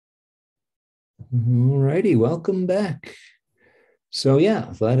All righty, welcome back. So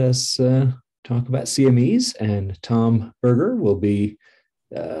yeah, let us talk about CMEs, and Tom Berger will be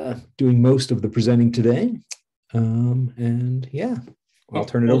doing most of the presenting today. And yeah, I'll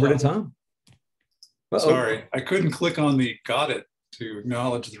turn it over to Tom. Sorry, I couldn't click on the got it to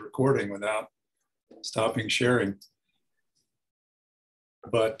acknowledge the recording without stopping sharing.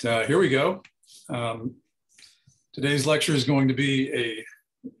 But here we go. Today's lecture is going to be a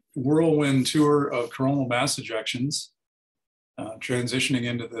whirlwind tour of coronal mass ejections, transitioning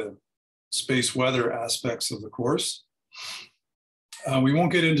into the space weather aspects of the course. We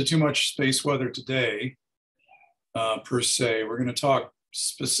won't get into too much space weather today, per se. We're going to talk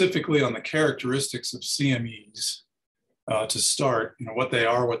specifically on the characteristics of CMEs to start, what they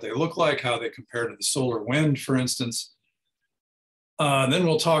are, what they look like, how they compare to the solar wind, for instance. Then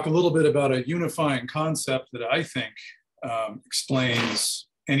we'll talk a little bit about a unifying concept that I think explains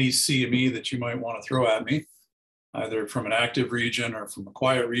any CME that you might want to throw at me, either from an active region or from a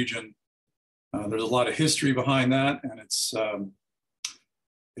quiet region. There's a lot of history behind that, and it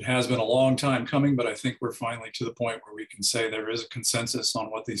has been a long time coming, but I think we're finally to the point where we can say there is a consensus on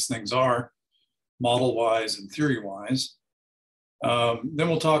what these things are, model-wise and theory-wise. Then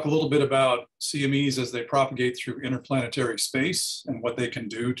we'll talk a little bit about CMEs as they propagate through interplanetary space and what they can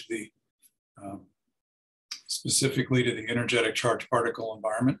do to the, specifically to the energetic charged particle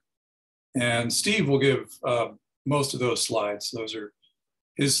environment. And Steve will give most of those slides. Those are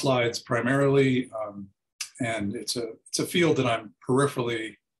his slides primarily, and it's a field that I'm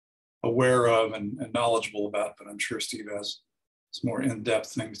peripherally aware of and knowledgeable about, but I'm sure Steve has some more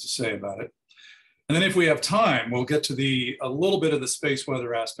in-depth things to say about it. And then if we have time, we'll get to a little bit of the space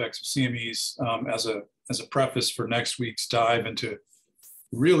weather aspects of CMEs as a preface for next week's dive into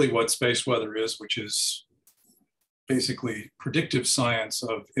really what space weather is, which is basically predictive science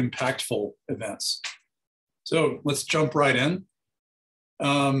of impactful events. So let's jump right in.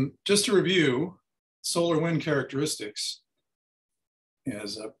 Just to review, solar wind characteristics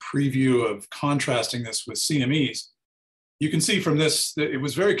as a preview of contrasting this with CMEs. You can see from this that it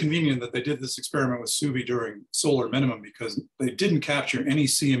was very convenient that they did this experiment with SUVI during solar minimum, because they didn't capture any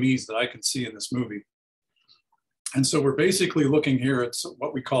CMEs that I can see in this movie. And so we're basically looking here at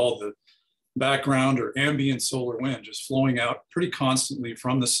what we call the background or ambient solar wind, just flowing out pretty constantly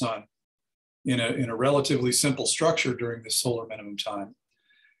from the sun in a relatively simple structure during this solar minimum time.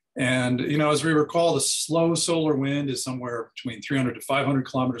 And, as we recall, the slow solar wind is somewhere between 300 to 500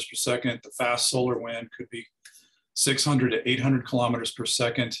 kilometers per second. The fast solar wind could be 600 to 800 kilometers per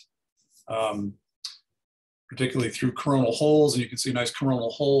second, particularly through coronal holes. And you can see a nice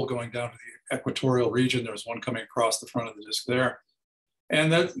coronal hole going down to the equatorial region. There's one coming across the front of the disk there.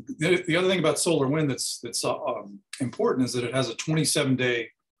 And the other thing about solar wind that's important is that it has a 27-day,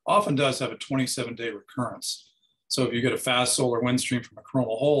 often does have a 27-day recurrence. So if you get a fast solar wind stream from a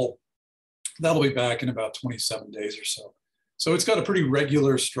coronal hole, that'll be back in about 27 days or so. So it's got a pretty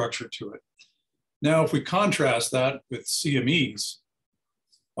regular structure to it. Now, if we contrast that with CMEs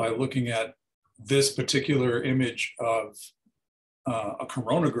by looking at this particular image of a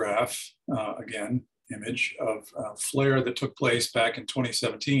coronagraph, again, image of a flare that took place back in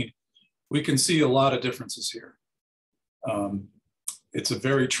 2017, we can see a lot of differences here. It's a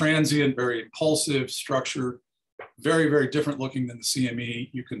very transient, very impulsive structure, very, very different looking than the CME.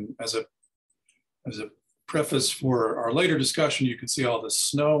 You can, as a preface for our later discussion, you can see all the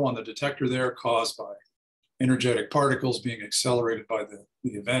snow on the detector there caused by energetic particles being accelerated by the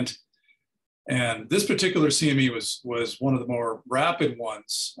event. And this particular CME was one of the more rapid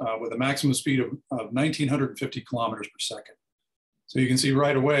ones with a maximum speed of 1,950 kilometers per second. So you can see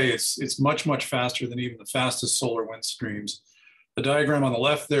right away, it's much, much faster than even the fastest solar wind streams. The diagram on the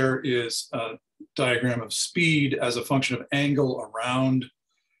left there is a diagram of speed as a function of angle around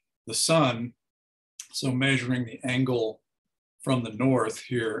the sun. So measuring the angle from the north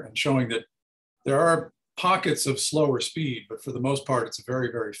here and showing that there are pockets of slower speed, but for the most part, it's a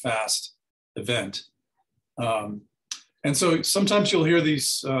very, very fast event. And so sometimes you'll hear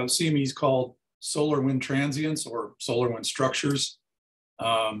these CMEs called solar wind transients or solar wind structures.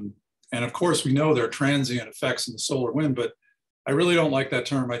 And of course, we know there are transient effects in the solar wind, but I really don't like that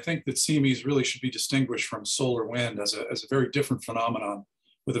term. I think that CMEs really should be distinguished from solar wind as a very different phenomenon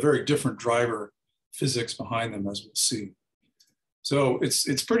with a very different driver physics behind them, as we'll see. So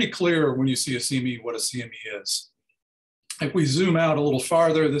it's pretty clear when you see a CME what a CME is. If we zoom out a little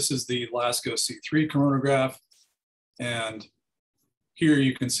farther, this is the LASCO C3 coronagraph. And here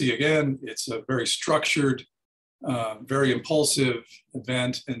you can see again, it's a very structured, very impulsive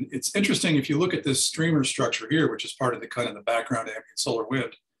event. And it's interesting, if you look at this streamer structure here, which is part of the kind of the background ambient solar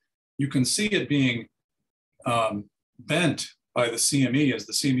wind, you can see it being bent by the CME as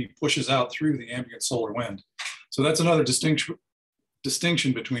the CME pushes out through the ambient solar wind. So that's another distinction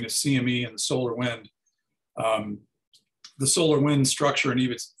between a CME and the solar wind. The solar wind structure and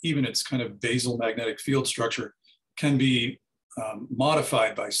even its kind of basal magnetic field structure can be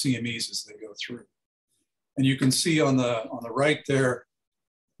modified by CMEs as they go through. And you can see on the right there,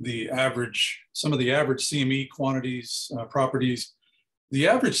 some of the average CME quantities, properties. The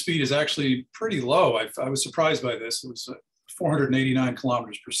average speed is actually pretty low. I was surprised by this. It was 489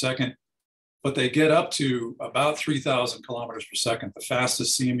 kilometers per second, but they get up to about 3,000 kilometers per second. The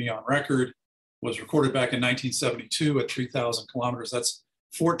fastest CME on record was recorded back in 1972 at 3,000 kilometers. That's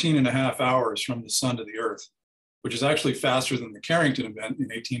 14 and a half hours from the sun to the earth, which is actually faster than the Carrington event in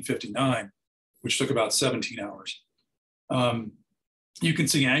 1859, which took about 17 hours. You can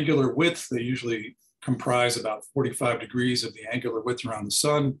see angular width. They usually comprise about 45 degrees of the angular width around the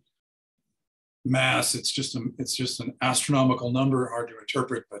sun. Mass, it's just an astronomical number, hard to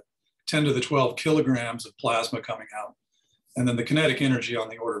interpret, but 10 to the 12 kilograms of plasma coming out. And then the kinetic energy on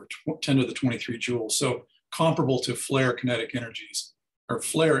the order of 10 to the 23 joules. So comparable to flare kinetic energies, or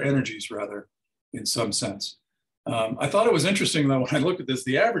flare energies rather, in some sense. I thought it was interesting though, when I looked at this,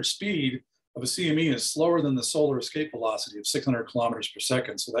 the average speed of a CME is slower than the solar escape velocity of 600 kilometers per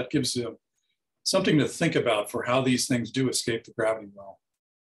second. So that gives you something to think about for how these things do escape the gravity well.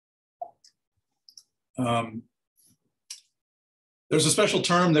 There's a special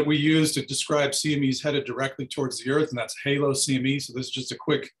term that we use to describe CMEs headed directly towards the Earth, and that's halo CME. So this is just a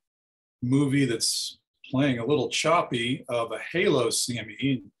quick movie that's playing a little choppy of a halo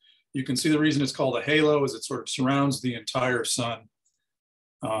CME. You can see the reason it's called a halo is it sort of surrounds the entire sun.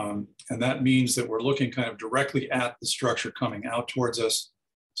 And that means that we're looking kind of directly at the structure coming out towards us.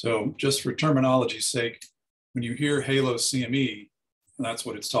 So just for terminology's sake, when you hear halo CME, that's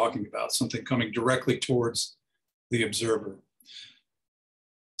what it's talking about, something coming directly towards the observer.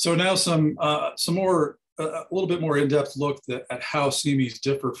 So now a little bit more in-depth look at how CMEs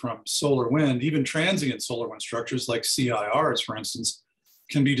differ from solar wind. Even transient solar wind structures like CIRs, for instance,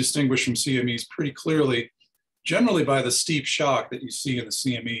 can be distinguished from CMEs pretty clearly, generally by the steep shock that you see in the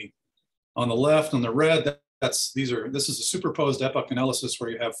CME. On the left, on the red, this is a superposed epoch analysis where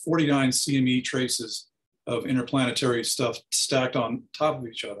you have 49 CME traces of interplanetary stuff stacked on top of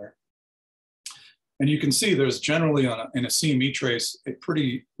each other. And you can see there's generally in a CME trace a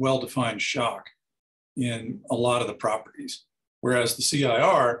pretty well-defined shock in a lot of the properties, whereas the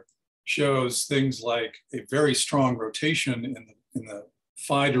CIR shows things like a very strong rotation in the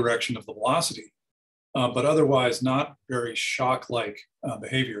phi direction of the velocity, but otherwise not very shock-like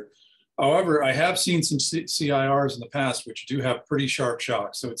behavior. However, I have seen some CIRs in the past which do have pretty sharp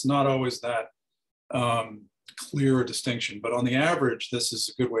shocks, so it's not always that clear a distinction, but on the average, this is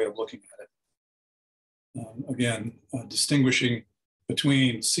a good way of looking at it. Again, distinguishing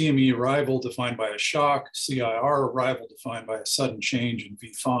between CME arrival defined by a shock, CIR arrival defined by a sudden change in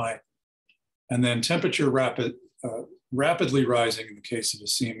V phi, and then temperature rapidly rising in the case of a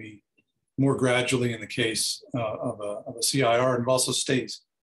CME, more gradually in the case of a CIR, and it also stays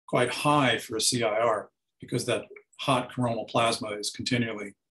quite high for a CIR because that hot coronal plasma is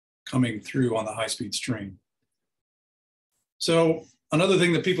continually coming through on the high-speed stream. So another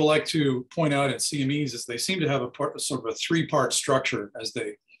thing that people like to point out at CMEs is they seem to have sort of a three-part structure as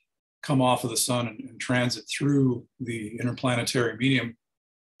they come off of the sun and transit through the interplanetary medium.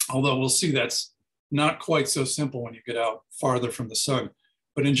 Although we'll see that's not quite so simple when you get out farther from the sun.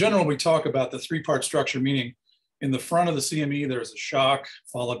 But in general, we talk about the three-part structure, meaning in the front of the CME, there's a shock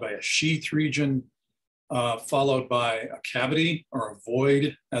followed by a sheath region, followed by a cavity or a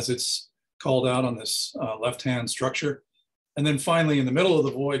void, as it's called out on this left-hand structure. And then finally, in the middle of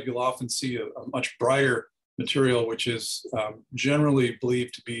the void, you'll often see a much brighter material, which is generally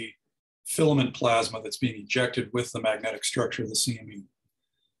believed to be filament plasma that's being ejected with the magnetic structure of the CME.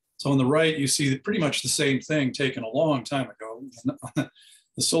 So on the right, you see pretty much the same thing taken a long time ago,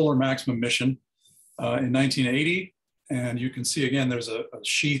 the Solar Maximum mission in 1980. And you can see, again, there's a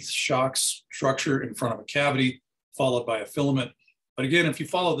sheath shock structure in front of a cavity, followed by a filament. But again, if you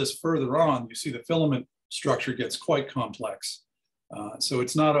follow this further on, you see the filament structure gets quite complex. So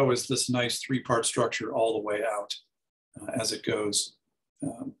it's not always this nice three-part structure all the way out as it goes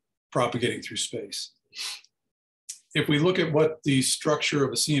propagating through space. If we look at what the structure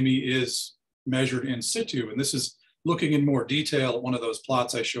of a CME is measured in situ, and this is looking in more detail at one of those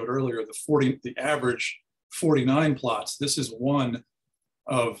plots I showed earlier, the average 49 plots. This is one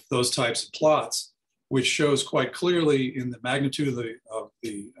of those types of plots, which shows quite clearly in the magnitude of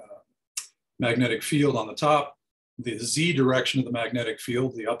the magnetic field on the top, the Z direction of the magnetic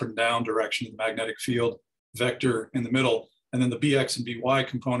field, the up and down direction of the magnetic field vector in the middle, and then the Bx and By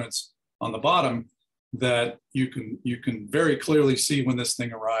components on the bottom, that you can very clearly see when this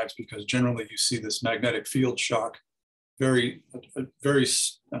thing arrives, because generally you see this magnetic field shock, very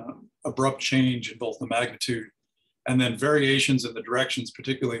abrupt change in both the magnitude and then variations in the directions,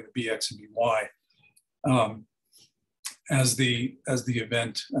 particularly in the Bx and By, as the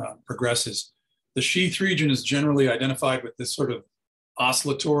event progresses. The sheath region is generally identified with this sort of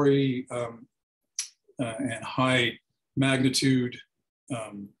oscillatory and high magnitude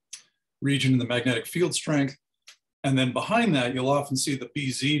region in the magnetic field strength. And then behind that, you'll often see the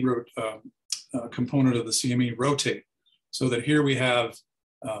BZ component of the CME rotate. So that here we have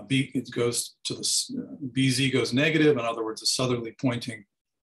it goes to the BZ goes negative, in other words, a southerly pointing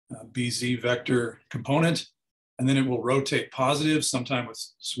BZ vector component, and then it will rotate positive,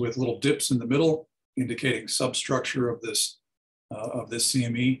 sometimes with little dips in the middle, indicating substructure of this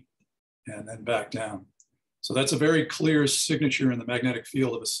CME, and then back down. So that's a very clear signature in the magnetic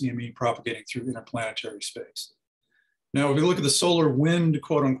field of a CME propagating through interplanetary space. Now, if we look at the solar wind,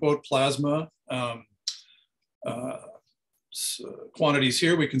 quote unquote, plasma quantities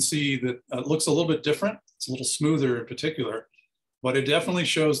here, we can see that it looks a little bit different. It's a little smoother in particular, but it definitely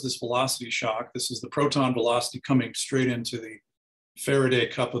shows this velocity shock. This is the proton velocity coming straight into the Faraday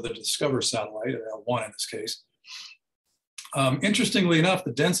cup of the Discover satellite, L1 in this case. Interestingly enough,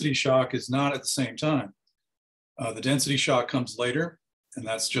 the density shock is not at the same time. The density shock comes later, and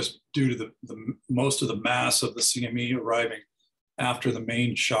that's just due to the most of the mass of the CME arriving after the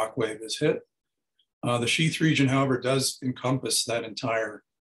main shock wave is hit. The sheath region, however, does encompass that entire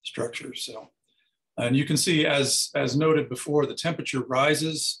structure. So, and you can see, as noted before, the temperature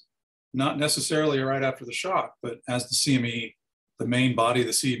rises, not necessarily right after the shock, but as the CME, the main body of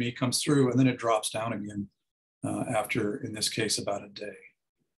the CME comes through, and then it drops down again after, in this case, about a day.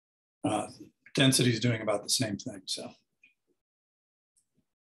 Density is doing about the same thing. So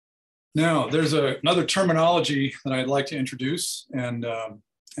now there's another terminology that I'd like to introduce and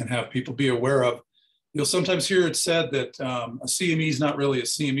have people be aware of. You'll sometimes hear it said that a CME is not really a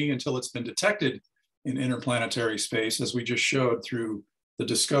CME until it's been detected in interplanetary space, as we just showed through the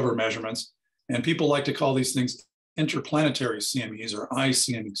Discover measurements. And people like to call these things interplanetary CMEs or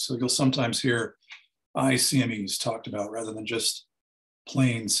ICMEs. So you'll sometimes hear ICMEs talked about rather than just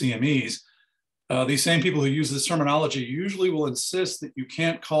plain CMEs. These same people who use this terminology usually will insist that you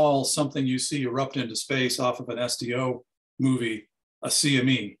can't call something you see erupt into space off of an SDO movie a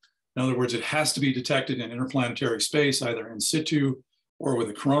CME. In other words, it has to be detected in interplanetary space, either in situ or with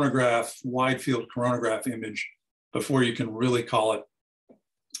a coronagraph, wide field coronagraph image, before you can really call it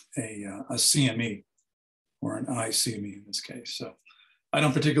a CME or an ICME in this case. So I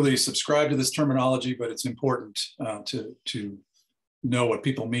don't particularly subscribe to this terminology, but it's important to know what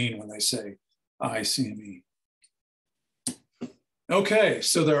people mean when they say ICME. Okay,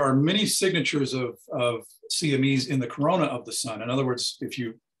 so there are many signatures of CMEs in the corona of the sun. In other words, if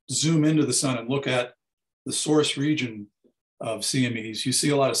you zoom into the sun and look at the source region of CMEs, you see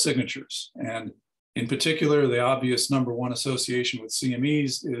a lot of signatures. And in particular, the obvious number one association with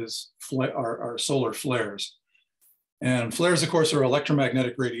CMEs is our solar flares. And flares, of course, are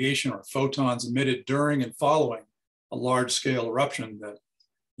electromagnetic radiation or photons emitted during and following a large-scale eruption that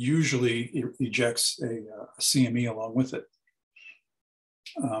usually ejects a CME along with it.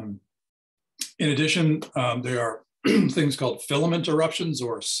 In addition, there are things called filament eruptions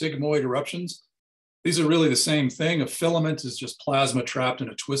or sigmoid eruptions. These are really the same thing. A filament is just plasma trapped in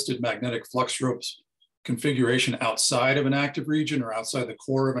a twisted magnetic flux ropes configuration outside of an active region or outside the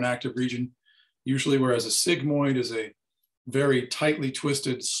core of an active region, usually, whereas a sigmoid is a very tightly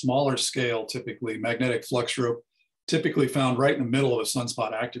twisted, smaller scale, typically magnetic flux rope, typically found right in the middle of a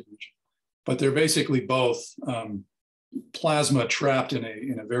sunspot active region. But they're basically both plasma trapped in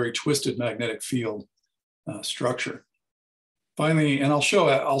a very twisted magnetic field structure. Finally, and I'll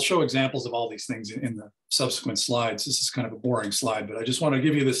show examples of all these things in the subsequent slides. This is kind of a boring slide, but I just want to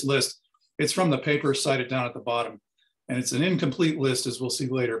give you this list. It's from the paper cited down at the bottom, and it's an incomplete list, as we'll see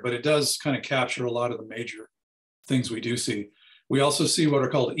later, but it does kind of capture a lot of the major things we do see. We also see what are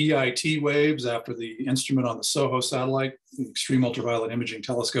called EIT waves after the instrument on the SOHO satellite, the Extreme Ultraviolet Imaging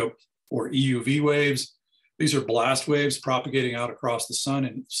Telescope, or EUV waves. These are blast waves propagating out across the sun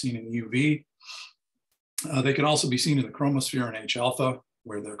and seen in UV. They can also be seen in the chromosphere in H alpha,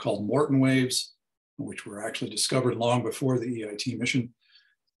 where they're called Morton waves, which were actually discovered long before the EIT mission.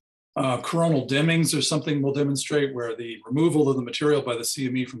 Coronal dimmings are something we'll demonstrate, where the removal of the material by the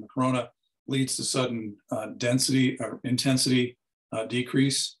CME from the corona leads to sudden density or intensity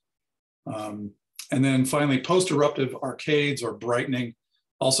decrease. And then finally, post-eruptive arcades or brightening,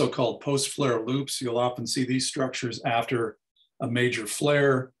 also called post-flare loops. You'll often see these structures after a major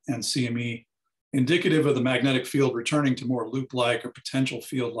flare and CME, indicative of the magnetic field returning to more loop-like or potential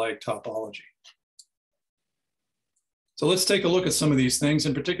field-like topology. So let's take a look at some of these things,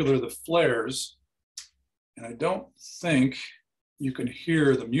 in particular the flares. And I don't think you can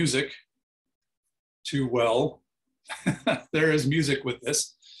hear the music too well. There is music with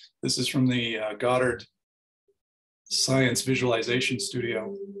this. This is from the Goddard Science Visualization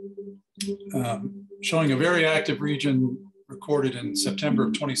Studio, showing a very active region recorded in September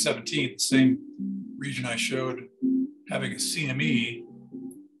of 2017, the same region I showed having a CME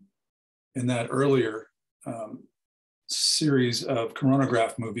in that earlier series of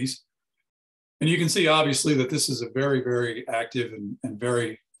coronagraph movies. And you can see obviously that this is a very, very active and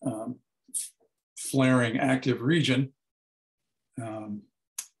very flaring active region,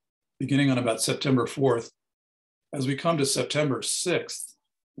 beginning on about September 4th. As we come to September 6th,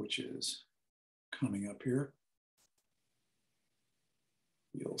 which is coming up here,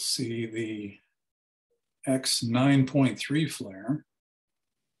 you'll see the X 9.3 flare,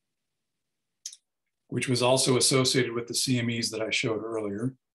 which was also associated with the CMEs that I showed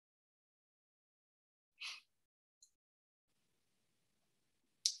earlier.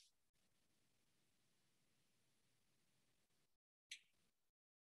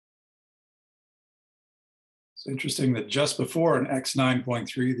 It's interesting that just before an X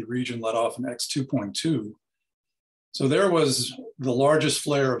 9.3, the region let off an X 2.2. So there was the largest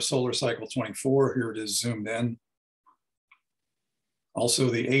flare of solar cycle 24. Here it is zoomed in.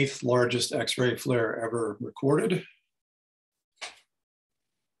 Also the 8th largest X-ray flare ever recorded.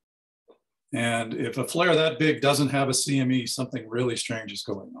 And if a flare that big doesn't have a CME, something really strange is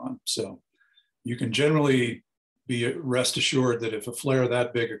going on. So you can generally rest assured that if a flare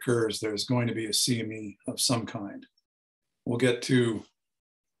that big occurs, there's going to be a CME of some kind. We'll get to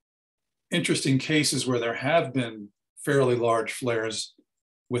interesting cases where there have been fairly large flares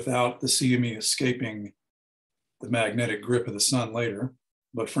without the CME escaping the magnetic grip of the sun later.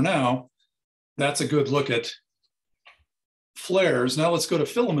 But for now, that's a good look at flares. Now let's go to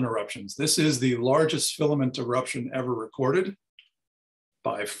filament eruptions. This is the largest filament eruption ever recorded.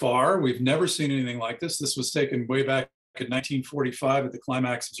 By far, we've never seen anything like this. This was taken way back in 1945 at the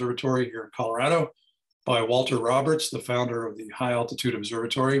Climax Observatory here in Colorado by Walter Roberts, the founder of the High Altitude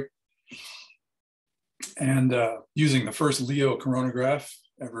Observatory, and using the first Leo coronagraph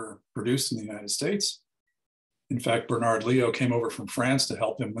ever produced in the United States. In fact, Bernard Leo came over from France to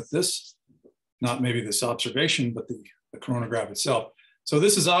help him with this, not maybe this observation, but the coronagraph itself. So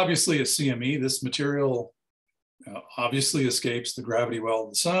this is obviously a CME. This material obviously escapes the gravity well of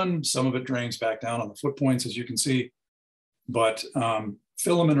the sun. Some of it drains back down on the foot points, as you can see. But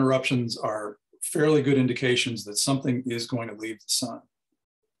filament eruptions are fairly good indications that something is going to leave the sun.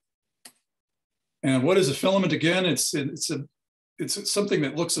 And what is a filament again? It's something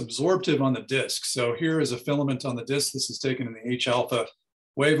that looks absorptive on the disk. So here is a filament on the disk. This is taken in the H alpha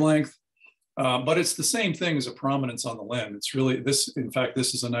wavelength. But it's the same thing as a prominence on the limb. It's really this, in fact,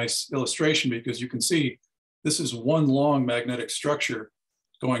 this is a nice illustration because you can see this is one long magnetic structure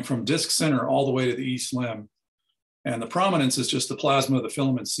going from disk center all the way to the east limb. And the prominence is just the plasma of the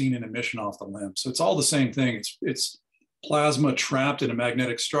filament seen in emission off the limb. So it's all the same thing. It's plasma trapped in a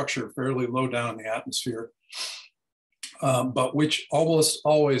magnetic structure fairly low down in the atmosphere, but which almost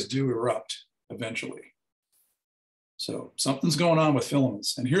always do erupt eventually. So something's going on with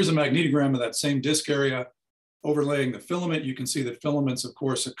filaments. And here's a magnetogram of that same disk area overlaying the filament. You can see that filaments, of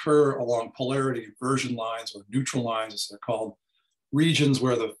course, occur along polarity inversion lines, or neutral lines, as they're called, regions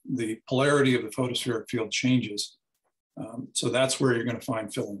where the polarity of the photospheric field changes. So that's where you're going to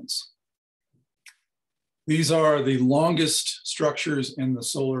find filaments. These are the longest structures in the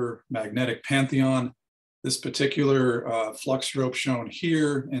solar magnetic pantheon. This particular flux rope shown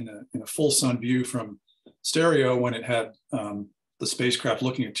here in a full sun view from stereo, when it had the spacecraft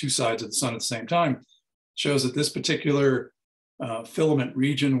looking at two sides of the sun at the same time, shows that this particular filament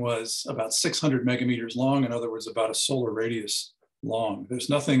region was about 600 megameters long. In other words, about a solar radius long. There's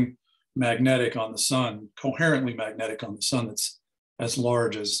nothing magnetic on the sun, coherently magnetic on the sun, that's as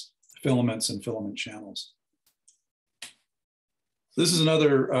large as filaments and filament channels. This is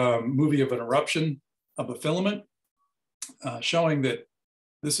another movie of an eruption of a filament, showing that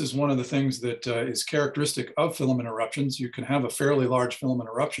this is one of the things that is characteristic of filament eruptions. You can have a fairly large filament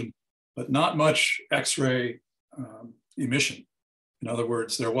eruption, but not much X-ray emission. In other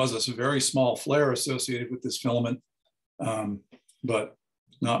words, there was a very small flare associated with this filament, but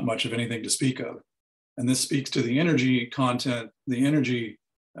not much of anything to speak of. And this speaks to the energy content, the energy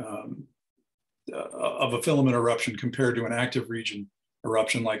of a filament eruption compared to an active region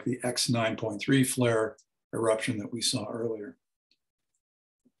eruption like the X9.3 flare eruption that we saw earlier.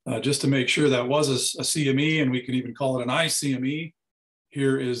 Just to make sure that was a CME, and we can even call it an ICME,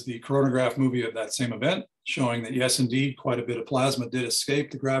 here is the coronagraph movie of that same event, showing that yes, indeed, quite a bit of plasma did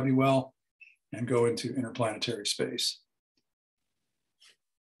escape the gravity well and go into interplanetary space.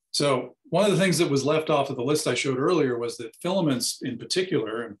 So one of the things that was left off of the list I showed earlier was that filaments in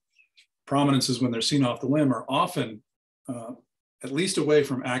particular, and prominences when they're seen off the limb, are often at least away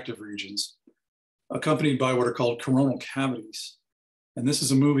from active regions, accompanied by what are called coronal cavities. And this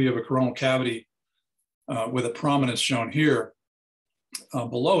is a movie of a coronal cavity with a prominence shown here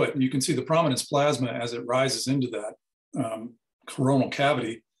below it. And you can see the prominence plasma as it rises into that coronal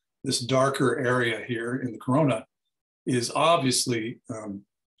cavity. This darker area here in the corona is obviously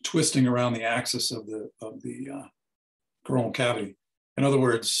twisting around the axis of the coronal cavity. In other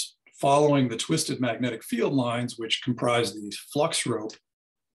words, following the twisted magnetic field lines, which comprise the flux rope,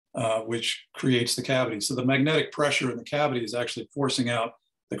 which creates the cavity. So the magnetic pressure in the cavity is actually forcing out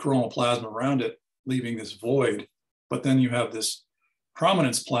the coronal plasma around it, leaving this void. But then you have this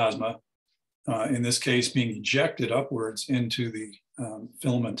prominence plasma, in this case, being ejected upwards into the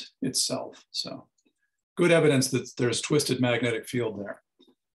filament itself. So good evidence that there's twisted magnetic field there.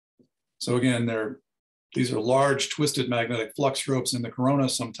 So again, these are large twisted magnetic flux ropes in the corona,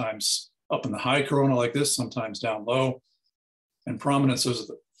 sometimes up in the high corona like this, sometimes down low. And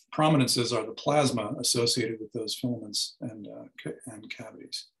prominences are the plasma associated with those filaments and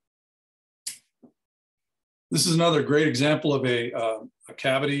cavities. This is another great example of a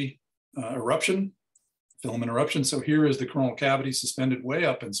cavity eruption, filament eruption. So here is the coronal cavity suspended way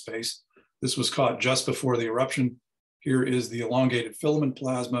up in space. This was caught just before the eruption. Here is the elongated filament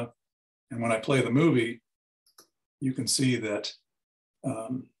plasma. And when I play the movie, you can see that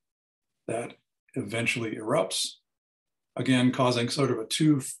that eventually erupts, again, causing sort of a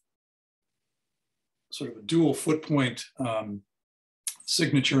dual foot point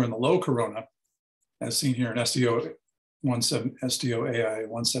signature in the low corona, as seen here in SDO AI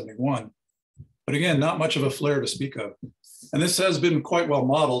 171. But again, not much of a flare to speak of. And this has been quite well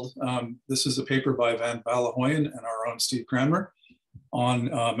modeled. This is a paper by Van Ballahoyen and our own Steve Cranmer on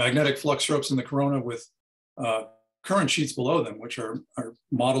magnetic flux ropes in the corona with current sheets below them, which are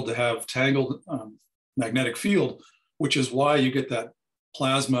modeled to have tangled magnetic field, which is why you get that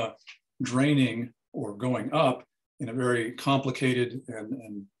plasma draining or going up in a very complicated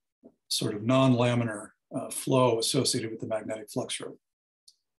and sort of non-laminar flow associated with the magnetic flux rope.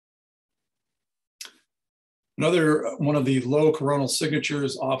 Another one of the low coronal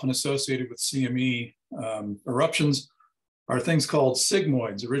signatures often associated with CME eruptions are things called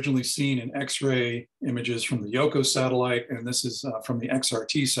sigmoids, originally seen in X-ray images from the Yoko satellite, and this is from the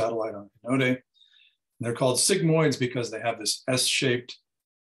XRT satellite on Hinode. And they're called sigmoids because they have this S-shaped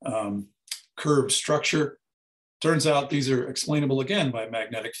curved structure. Turns out these are explainable again by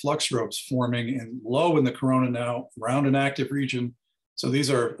magnetic flux ropes forming low in the corona now around an active region. So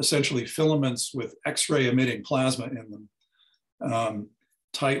these are essentially filaments with X-ray emitting plasma in them,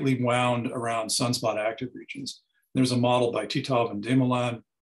 tightly wound around sunspot active regions. There's a model by Titov and Demoulin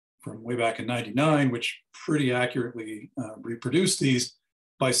from way back in '99, which pretty accurately reproduced these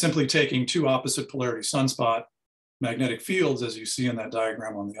by simply taking two opposite polarity sunspot magnetic fields, as you see in that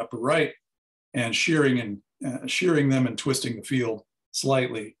diagram on the upper right, and shearing them and twisting the field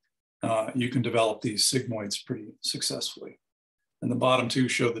slightly. You can develop these sigmoids pretty successfully. And the bottom two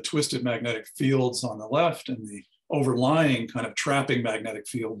show the twisted magnetic fields on the left and the overlying kind of trapping magnetic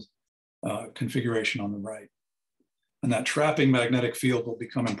field configuration on the right. And that trapping magnetic field will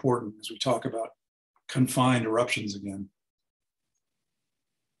become important as we talk about confined eruptions again.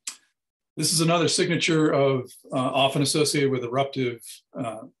 This is another signature of often associated with eruptive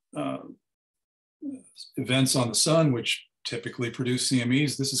events on the sun, which typically produce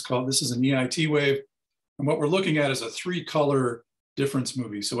CMEs. This is an EIT wave. And what we're looking at is a 3-color difference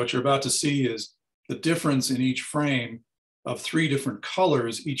movie. So what you're about to see is the difference in each frame of 3 different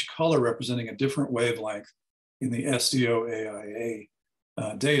colors, each color representing a different wavelength in the SDO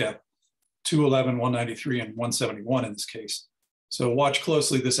AIA data, 211, 193, and 171 in this case. So watch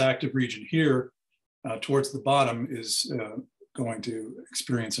closely. This active region here towards the bottom is going to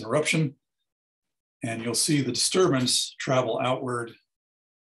experience an eruption. And you'll see the disturbance travel outward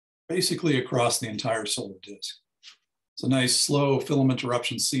basically across the entire solar disk. It's a nice slow filament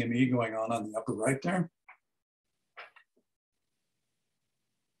eruption CME going on the upper right there.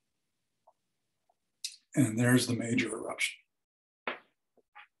 And there's the major eruption.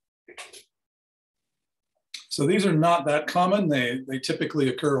 So these are not that common. They typically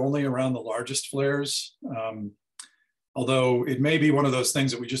occur only around the largest flares. Although it may be one of those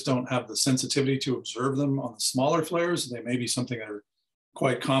things that we just don't have the sensitivity to observe them on the smaller flares. They may be something that are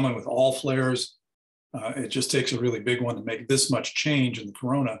quite common with all flares. It just takes a really big one to make this much change in the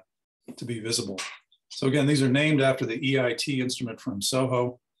corona to be visible. So again, these are named after the EIT instrument from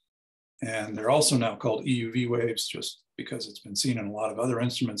SOHO. And they're also now called EUV waves, just because it's been seen in a lot of other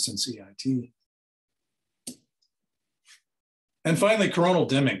instruments since EIT. And finally, coronal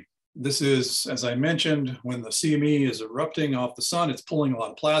dimming. This is, as I mentioned, when the CME is erupting off the sun, it's pulling a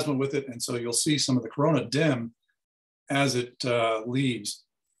lot of plasma with it. And so you'll see some of the corona dim as it leaves.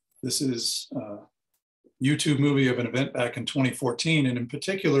 This is a YouTube movie of an event back in 2014. And in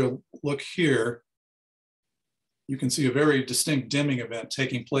particular, look here, you can see a very distinct dimming event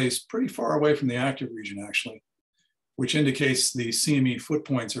taking place pretty far away from the active region, actually, which indicates the CME foot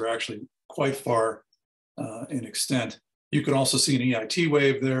points are actually quite far in extent. You can also see an EIT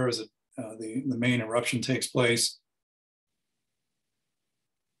wave there as the main eruption takes place.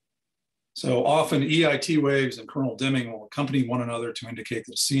 So often EIT waves and coronal dimming will accompany one another to indicate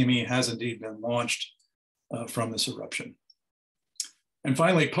that CME has indeed been launched from this eruption. And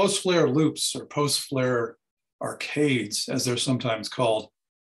finally, post-flare loops or post-flare arcades, as they're sometimes called,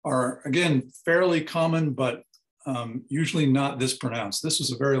 are again fairly common, but usually not this pronounced. This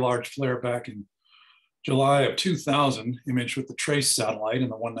was a very large flare back in July of 2000, imaged with the TRACE satellite in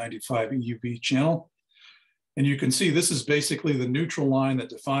the 195 EUV channel. And you can see this is basically the neutral line that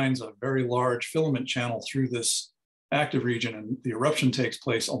defines a very large filament channel through this active region, and the eruption takes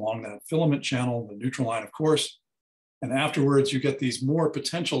place along that filament channel, the neutral line, of course. And afterwards, you get these more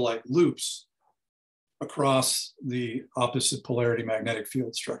potential-like loops across the opposite polarity magnetic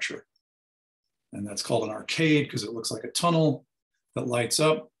field structure. And that's called an arcade because it looks like a tunnel that lights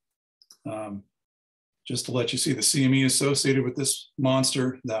up. Just to let you see the CME associated with this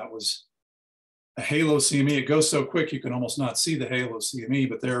monster, that was a halo CME. It goes so quick you can almost not see the halo CME,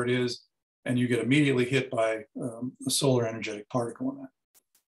 but there it is. And you get immediately hit by a solar energetic particle in that.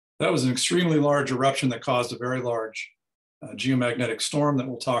 That was an extremely large eruption that caused a very large geomagnetic storm that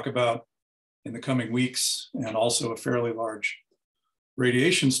we'll talk about in the coming weeks, and also a fairly large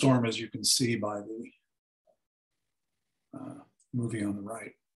radiation storm, as you can see by the movie on the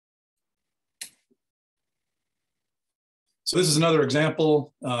right. So this is another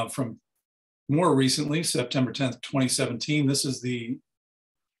example from more recently, September 10th, 2017. This is the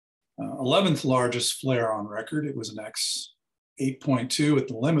 11th largest flare on record. It was an X 8.2 at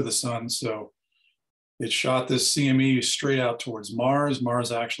the limb of the sun. So it shot this CME straight out towards Mars. Mars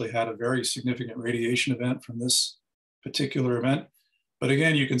actually had a very significant radiation event from this particular event. But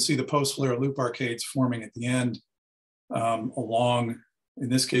again, you can see the post-flare loop arcades forming at the end along, in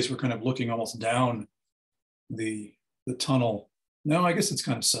this case, we're kind of looking almost down the tunnel. No, I guess it's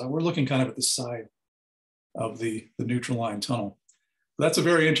kind of, we're looking kind of at the side of the neutral line tunnel. That's a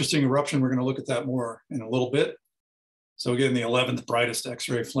very interesting eruption. We're going to look at that more in a little bit. So again, the 11th brightest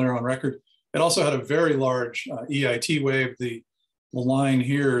X-ray flare on record. It also had a very large EIT wave. The line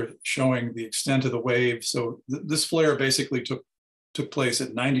here showing the extent of the wave. So this flare basically took place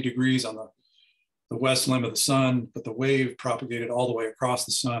at 90 degrees on the west limb of the sun, but the wave propagated all the way across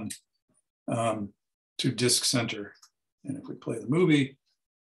the sun to disk center. And if we play the movie,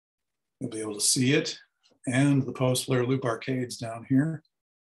 you'll be able to see it and the post-flare loop arcades down here.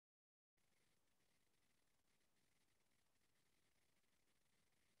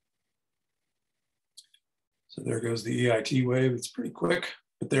 So there goes the EIT wave. It's pretty quick,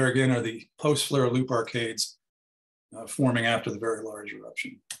 but there again are the post-flare loop arcades forming after the very large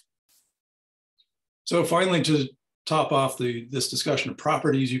eruption. So finally, to top off this discussion of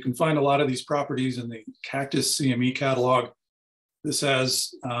properties, you can find a lot of these properties in the Cactus CME catalog. This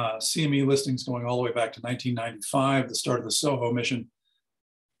has CME listings going all the way back to 1995, the start of the SOHO mission.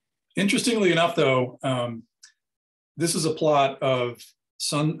 Interestingly enough, though, this is a plot of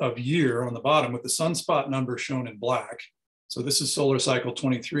year on the bottom with the sunspot number shown in black. So this is solar cycle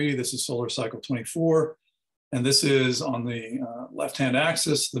 23, this is solar cycle 24, and this is on the left-hand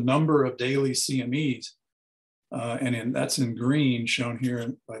axis, the number of daily CMEs. And that's in green, shown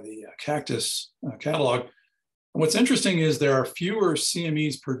here by the Cactus catalog. And what's interesting is there are fewer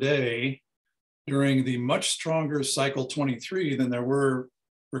CMEs per day during the much stronger cycle 23 than there were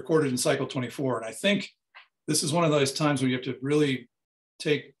recorded in cycle 24. And I think this is one of those times where you have to really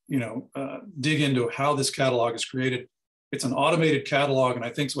dig into how this catalog is created. It's an automated catalog, and I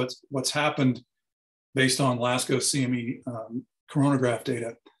think what's happened based on LASCO CME coronagraph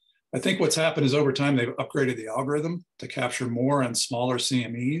data. I think what's happened is over time they've upgraded the algorithm to capture more and smaller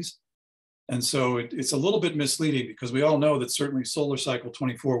CMEs. And so it's a little bit misleading because we all know that certainly solar cycle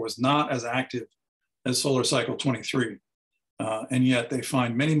 24 was not as active as solar cycle 23. And yet they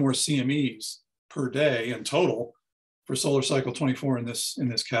find many more CMEs per day in total for solar cycle 24 in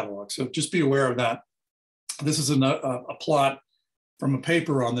this catalog. So just be aware of that. This is a plot from a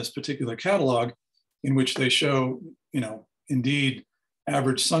paper on this particular catalog in which they show, indeed,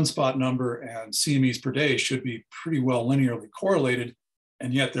 average sunspot number and CMEs per day should be pretty well linearly correlated,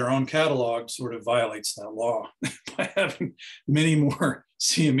 and yet their own catalog sort of violates that law by having many more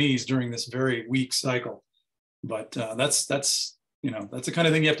CMEs during this very weak cycle. But that's the kind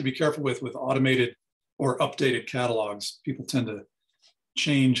of thing you have to be careful with automated or updated catalogs. People tend to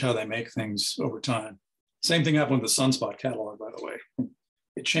change how they make things over time. Same thing happened with the sunspot catalog, by the way.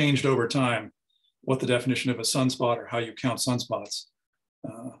 It changed over time what the definition of a sunspot or how you count sunspots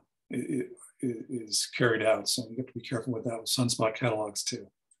is carried out. So you have to be careful with that with sunspot catalogs too.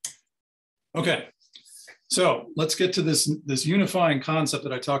 Okay, so let's get to this unifying concept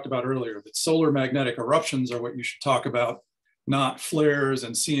that I talked about earlier, that solar magnetic eruptions are what you should talk about, not flares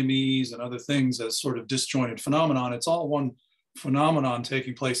and CMEs and other things as sort of disjointed phenomenon. It's all one phenomenon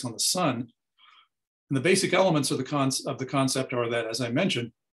taking place on the sun. And the basic elements of the concept are that, as I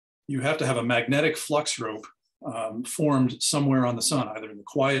mentioned, you have to have a magnetic flux rope formed somewhere on the sun, either in the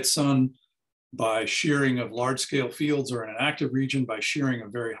quiet sun by shearing of large-scale fields, or in an active region by shearing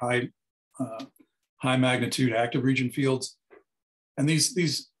of very high magnitude active region fields. And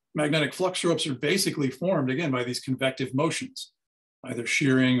these magnetic flux ropes are basically formed, again, by these convective motions, either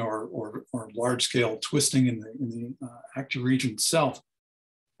shearing or large-scale twisting in the active region itself.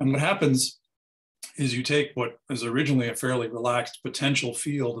 And what happens is you take what is originally a fairly relaxed potential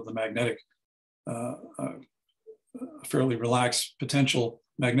field of the magnetic, fairly relaxed potential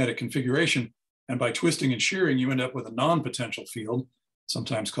magnetic configuration, and by twisting and shearing, you end up with a non-potential field,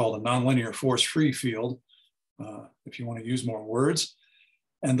 sometimes called a nonlinear force-free field, if you want to use more words.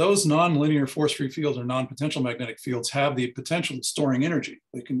 And those nonlinear force-free fields or non-potential magnetic fields have the potential of storing energy.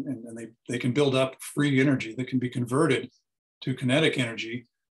 They can build up free energy that can be converted to kinetic energy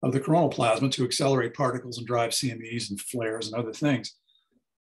of the coronal plasma to accelerate particles and drive CMEs and flares and other things.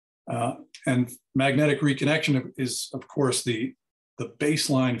 And magnetic reconnection is, of course, the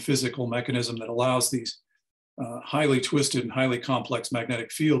baseline physical mechanism that allows these highly twisted and highly complex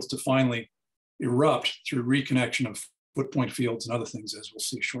magnetic fields to finally erupt through reconnection of footpoint fields and other things, as we'll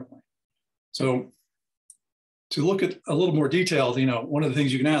see shortly. So to look at a little more detailed, one of the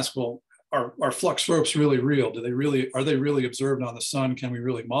things you can ask, well, are flux ropes really real? Are they really observed on the sun? Can we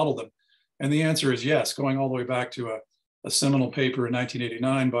really model them? And the answer is yes, going all the way back to a seminal paper in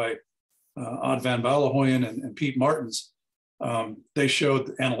 1989 by Odd van Balahoyen and Pete Martens. They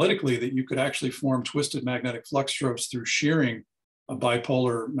showed analytically that you could actually form twisted magnetic flux ropes through shearing a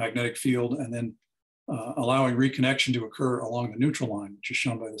bipolar magnetic field and then allowing reconnection to occur along the neutral line, which is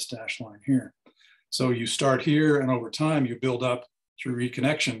shown by this dashed line here. So you start here, and over time you build up through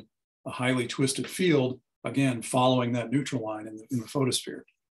reconnection a highly twisted field, again, following that neutral line in the photosphere.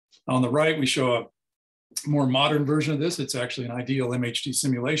 On the right, we show a more modern version of this. It's actually an ideal MHD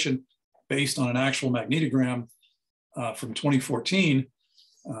simulation based on an actual magnetogram from 2014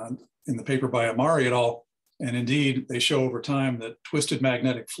 in the paper by Amari et al. And indeed, they show over time that twisted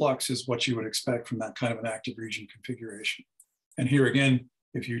magnetic flux is what you would expect from that kind of an active region configuration. And here again,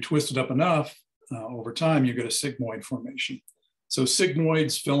 if you twist it up enough, over time, you get a sigmoid formation. So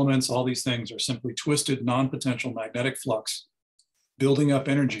sigmoids, filaments, all these things are simply twisted non-potential magnetic flux, building up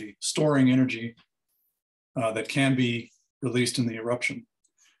energy, storing energy that can be released in the eruption.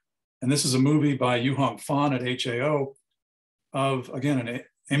 And this is a movie by Yuhong Fan at HAO of, again, an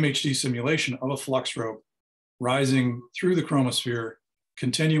MHD simulation of a flux rope rising through the chromosphere,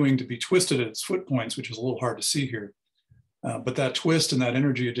 continuing to be twisted at its foot points, which is a little hard to see here. But that twist and that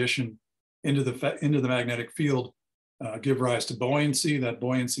energy addition into the magnetic field give rise to buoyancy. That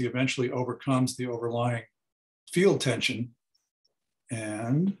buoyancy eventually overcomes the overlying field tension,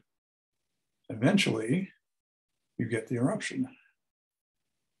 and eventually you get the eruption.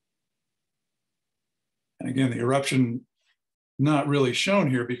 And again, the eruption not really shown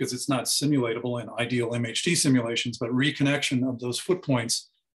here because it's not simulatable in ideal MHD simulations, but reconnection of those foot points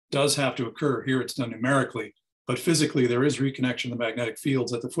does have to occur. Here it's done numerically, but physically there is reconnection of the magnetic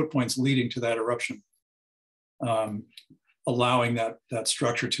fields at the foot points leading to that eruption, allowing that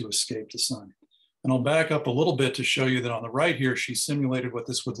structure to escape the sun. And I'll back up a little bit to show you that on the right here, she simulated what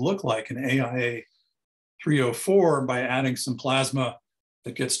this would look like in AIA 304 by adding some plasma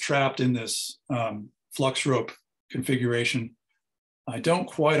that gets trapped in this flux rope configuration. I don't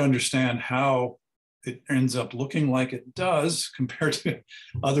quite understand how it ends up looking like it does compared to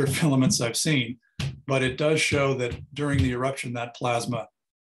other filaments I've seen. But it does show that during the eruption, that plasma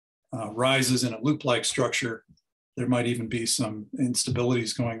rises in a loop-like structure. There might even be some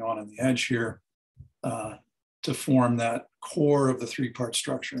instabilities going on the edge here to form that core of the three-part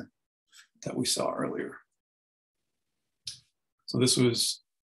structure that we saw earlier. So this was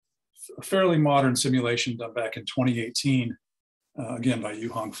a fairly modern simulation done back in 2018, again by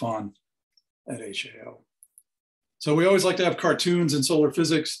Yuhong Fan at HAO. So we always like to have cartoons in solar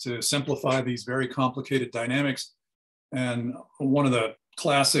physics to simplify these very complicated dynamics. And one of the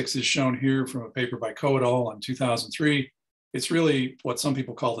classics is shown here from a paper by Coronal in 2003. It's really what some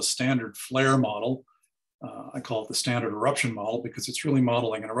people call the standard flare model. I call it the standard eruption model because it's really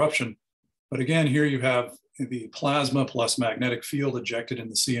modeling an eruption. But again, here you have the plasma plus magnetic field ejected in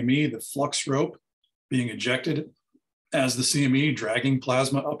the CME, the flux rope being ejected as the CME, dragging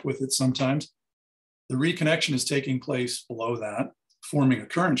plasma up with it sometimes. The reconnection is taking place below that, forming a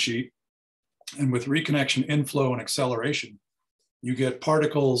current sheet. And with reconnection inflow and acceleration, you get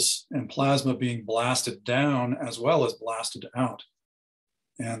particles and plasma being blasted down as well as blasted out.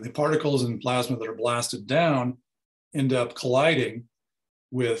 And the particles and plasma that are blasted down end up colliding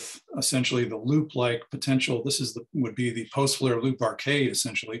with essentially the loop-like potential. This is would be the post-flare loop arcade,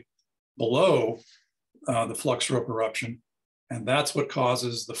 essentially, below the flux rope eruption. And that's what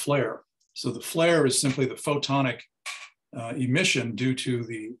causes the flare. So the flare is simply the photonic emission due to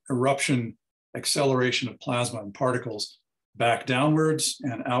the eruption acceleration of plasma and particles back downwards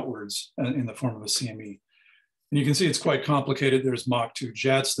and outwards in the form of a CME. And you can see it's quite complicated. There's Mach 2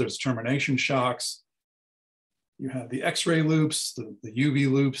 jets, there's termination shocks. You have the X-ray loops, the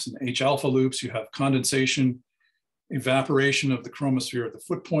UV loops, and H-alpha loops. You have condensation, evaporation of the chromosphere at the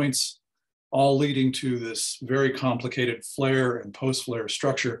foot points, all leading to this very complicated flare and post-flare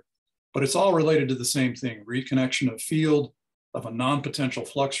structure. But it's all related to the same thing, reconnection of field of a non-potential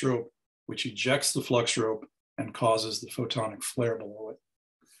flux rope, which ejects the flux rope and causes the photonic flare below it.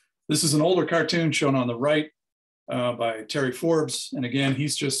 This is an older cartoon shown on the right by Terry Forbes. And again,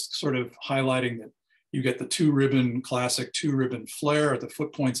 he's just sort of highlighting that you get the classic two-ribbon flare at the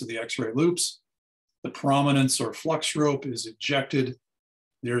foot points of the X-ray loops. The prominence or flux rope is ejected.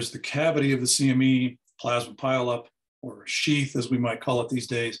 There's the cavity of the CME, plasma pileup, or sheath, as we might call it these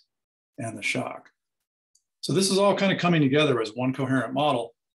days, and the shock. So this is all kind of coming together as one coherent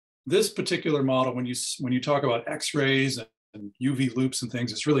model. This particular model, when you talk about X-rays and UV loops and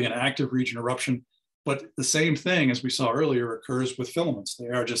things, it's really an active region eruption. But the same thing, as we saw earlier, occurs with filaments. They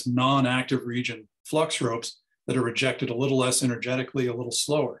are just non-active region flux ropes that are ejected a little less energetically, a little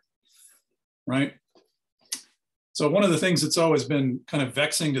slower, right? So one of the things that's always been kind of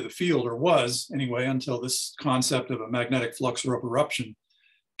vexing to the field, or was anyway, until this concept of a magnetic flux rope eruption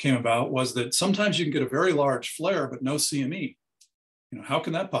came about, was that sometimes you can get a very large flare, but no CME. You know, how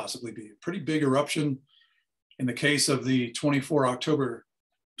can that possibly be? A pretty big eruption. In the case of the 24 October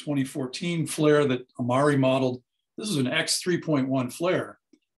 2014 flare that Amari modeled, this is an X3.1 flare.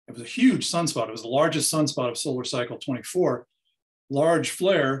 It was a huge sunspot. It was the largest sunspot of solar cycle 24, large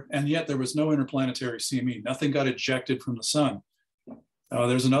flare, and yet there was no interplanetary CME. Nothing got ejected from the sun.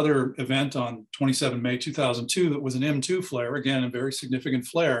 There's another event on 27 May 2002 that was an M2 flare, again, a very significant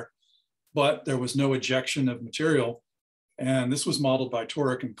flare, but there was no ejection of material. And this was modeled by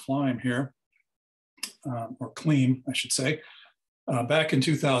Torek and Klein here, or Klein, I should say, back in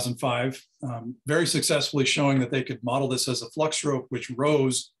 2005, very successfully showing that they could model this as a flux rope which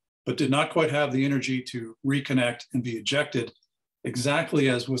rose, but did not quite have the energy to reconnect and be ejected, exactly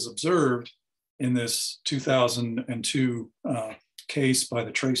as was observed in this 2002 case by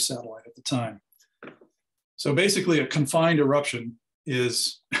the TRACE satellite at the time. So basically a confined eruption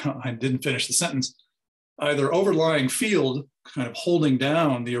is, I didn't finish the sentence, either overlying field kind of holding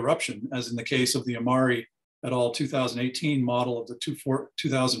down the eruption, as in the case of the Amari et al. 2018 model of the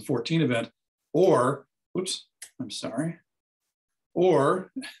 2014 event, or, whoops, I'm sorry,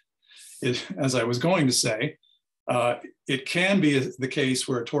 or, as I was going to say, it can be the case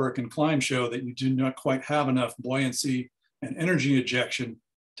where Torek and Klein show that you do not quite have enough buoyancy and energy ejection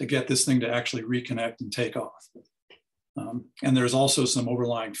to get this thing to actually reconnect and take off. And there's also some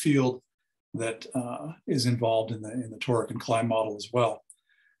overlying field that is involved in the Torek and Klein model as well.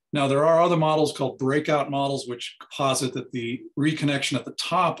 Now, there are other models called breakout models, which posit that the reconnection at the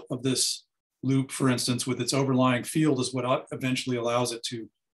top of this loop, for instance, with its overlying field is what eventually allows it to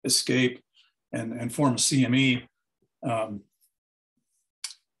escape and form a CME.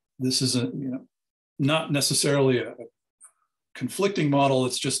 This is not necessarily a conflicting model.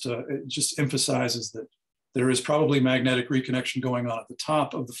 It's just it just emphasizes that there is probably magnetic reconnection going on at the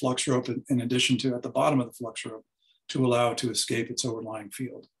top of the flux rope in addition to at the bottom of the flux rope to allow it to escape its overlying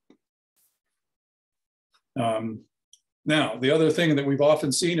field. Now, the other thing that we've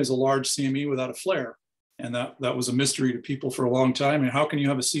often seen is a large CME without a flare. And that was a mystery to people for a long time. And how can you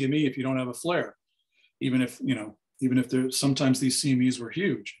have a CME if you don't have a flare? Even if, there's sometimes these CMEs were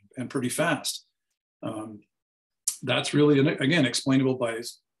huge and pretty fast. That's really, again, explainable by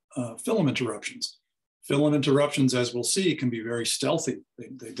filament eruptions. Filament eruptions, as we'll see, can be very stealthy.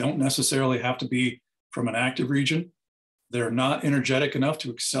 They don't necessarily have to be from an active region. They're not energetic enough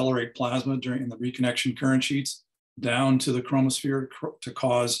to accelerate plasma during the reconnection current sheets down to the chromosphere to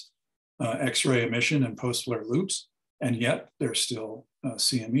cause X-ray emission and post-flare loops, and yet they're still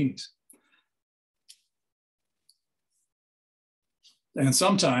CMEs. And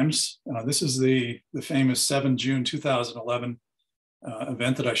sometimes, this is the famous 7 June 2011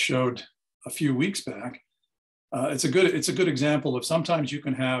 event that I showed a few weeks back. It's a good example of sometimes you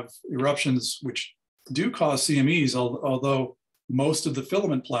can have eruptions which do cause CMEs, although most of the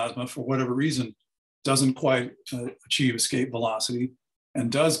filament plasma, for whatever reason, doesn't quite achieve escape velocity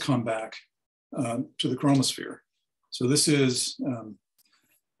and does come back to the chromosphere. So this is,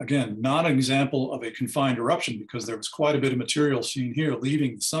 again, not an example of a confined eruption because there was quite a bit of material seen here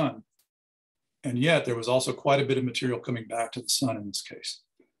leaving the sun. And yet there was also quite a bit of material coming back to the sun in this case.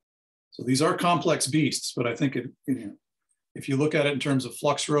 So these are complex beasts, but I think if you look at it in terms of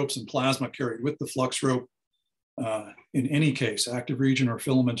flux ropes and plasma carried with the flux rope, in any case, active region or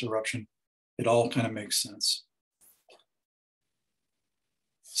filament eruption, it all kind of makes sense.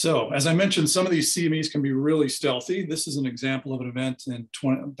 So as I mentioned, some of these CMEs can be really stealthy. This is an example of an event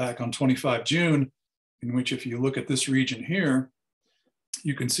back on 25 June, in which if you look at this region here,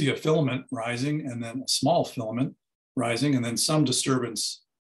 you can see a filament rising and then a small filament rising and then some disturbance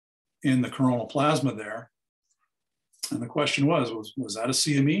in the coronal plasma there. And the question was that a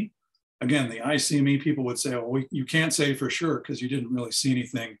CME? Again, the ICME people would say, well, you can't say for sure because you didn't really see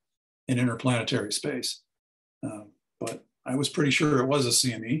anything in interplanetary space. But I was pretty sure it was a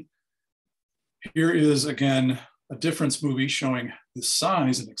CME. Here is, again, a difference movie showing the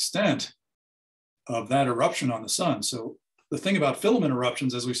size and extent of that eruption on the sun. So the thing about filament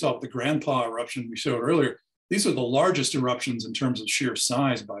eruptions, as we saw with the grandpa eruption we showed earlier, these are the largest eruptions in terms of sheer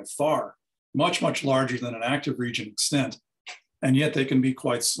size by far, much, much larger than an active region extent. And yet they can be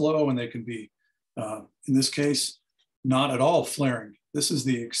quite slow and they can be, in this case, not at all flaring. This is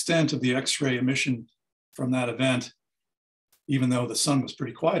the extent of the X-ray emission from that event. Even though the sun was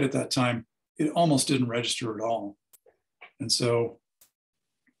pretty quiet at that time, it almost didn't register at all. And so,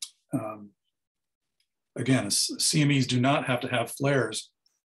 again, CMEs do not have to have flares.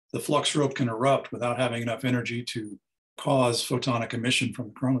 The flux rope can erupt without having enough energy to cause photonic emission from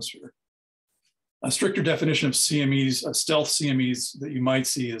the chromosphere. A stricter definition of CMEs, stealth CMEs that you might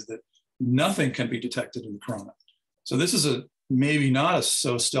see is that nothing can be detected in the corona. So this is maybe not a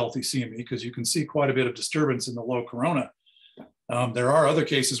so stealthy CME because you can see quite a bit of disturbance in the low corona. There are other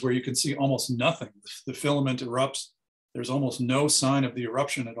cases where you can see almost nothing. The filament erupts. There's almost no sign of the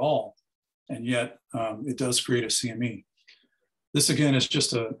eruption at all. And yet it does create a CME. This again is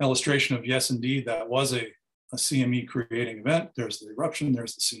just an illustration of, yes, indeed, that was a CME creating event. There's the eruption,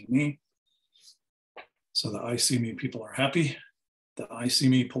 there's the CME. So the ICME people are happy. The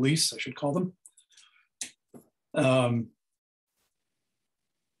ICME police, I should call them.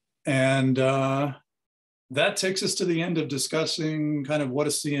 That takes us to the end of discussing kind of what a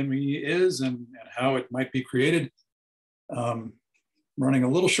CME is and how it might be created. Running a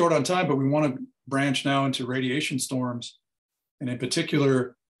little short on time, but we want to branch now into radiation storms, and in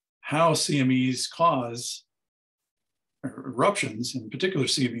particular, how CMEs cause eruptions, in particular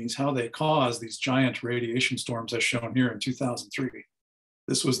CMEs, how they cause these giant radiation storms as shown here in 2003.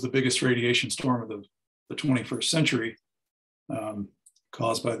 This was the biggest radiation storm of the 21st century,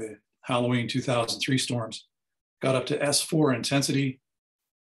 caused by the Halloween 2003 storms. Got up to S4 intensity.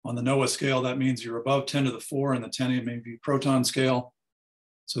 On the NOAA scale, that means you're above 10 to the 4 in the 10 MeV proton scale.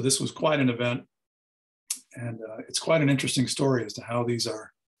 So this was quite an event. And it's quite an interesting story as to how these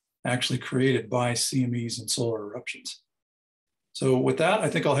are actually created by CMEs and solar eruptions. So with that, I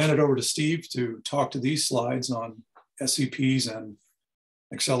think I'll hand it over to Steve to talk to these slides on SEPs and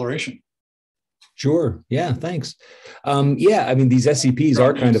acceleration. Sure. Yeah, thanks. Yeah, I mean, these SEPs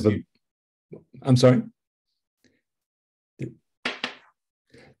are kind of I'm sorry.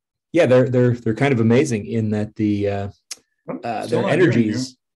 Yeah, they're kind of amazing in that their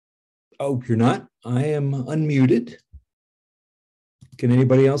energies. Oh, you're not? I am unmuted. Can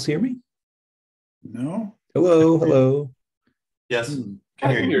anybody else hear me? No. Hello. Yes.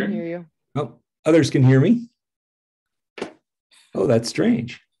 I can hear you. Oh, Others can hear me. Oh, that's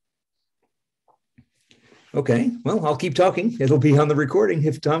strange. Okay, well, I'll keep talking. It'll be on the recording.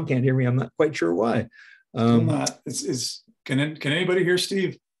 If Tom can't hear me, I'm not quite sure why. Still not. Can anybody hear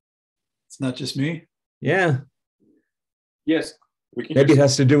Steve? It's not just me. Yeah. Yes, we can. Maybe it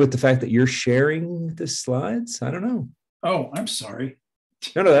has to do with the fact that you're sharing the slides. I don't know. Oh, I'm sorry.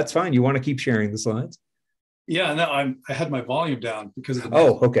 No, that's fine. You want to keep sharing the slides? Yeah, no, I had my volume down because of the.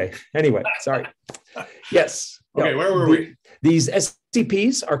 Oh, okay. Anyway, sorry. Yes. Okay, where were we? These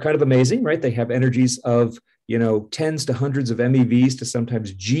SEPs are kind of amazing, right? They have energies of, tens to hundreds of MeVs to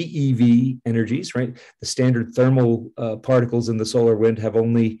sometimes GeV energies, right? The standard thermal particles in the solar wind have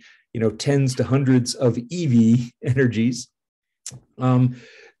only, tens to hundreds of EV energies.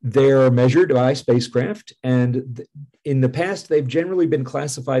 They're measured by spacecraft, and in the past, they've generally been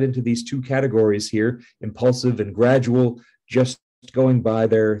classified into these two categories here: impulsive and gradual, just going by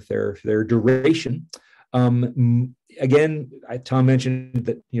their duration. Again, Tom mentioned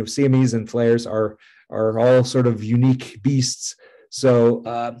that CMEs and flares are all sort of unique beasts.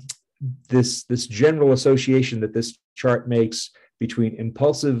 So this general association that this chart makes between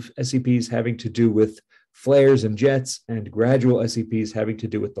impulsive SEPs having to do with flares and jets, and gradual SEPs having to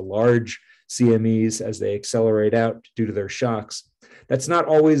do with the large CMEs as they accelerate out due to their shocks. That's not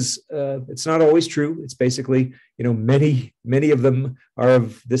always. It's not always true. It's basically, many of them are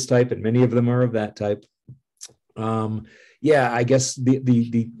of this type, and many of them are of that type. I guess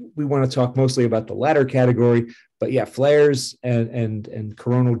we want to talk mostly about the latter category, but yeah, flares and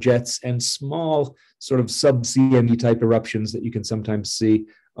coronal jets and small sort of sub-CME type eruptions that you can sometimes see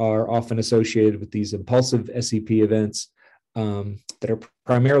are often associated with these impulsive SEP events that are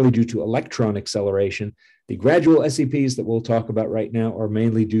primarily due to electron acceleration. The gradual SEPs that we'll talk about right now are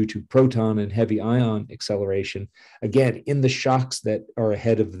mainly due to proton and heavy ion acceleration, again, in the shocks that are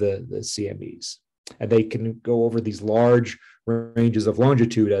ahead of the CMEs. And they can go over these large ranges of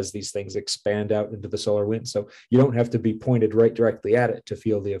longitude as these things expand out into the solar wind. So you don't have to be pointed right directly at it to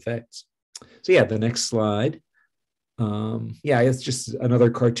feel the effects. So yeah, the next slide. It's just another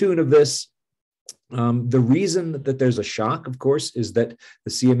cartoon of this. The reason that there's a shock, of course, is that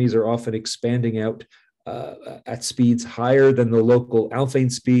the CMEs are often expanding out at speeds higher than the local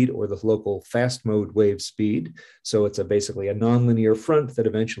Alfvén speed or the local fast mode wave speed. So it's basically a nonlinear front that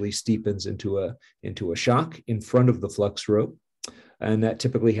eventually steepens into a shock in front of the flux rope. And that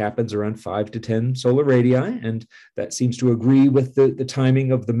typically happens around 5 to 10 solar radii. And that seems to agree with the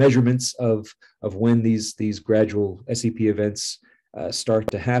timing of the measurements of when these gradual SEP events start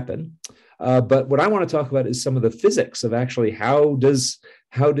to happen. But what I want to talk about is some of the physics of actually how do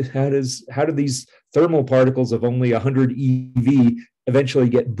these thermal particles of only 100 eV eventually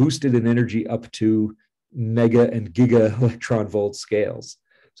get boosted in energy up to mega and giga electron volt scales.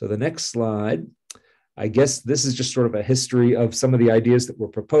 So the next slide, I guess this is just sort of a history of some of the ideas that were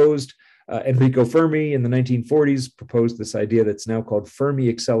proposed. Enrico Fermi in the 1940s proposed this idea that's now called Fermi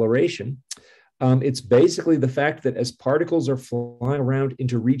acceleration. It's basically the fact that as particles are flying around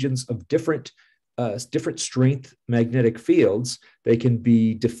into regions of different strength magnetic fields, they can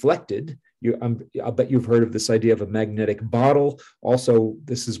be deflected. I'll bet you've heard of this idea of a magnetic bottle. Also,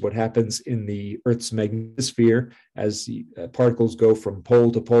 this is what happens in the Earth's magnetosphere as particles go from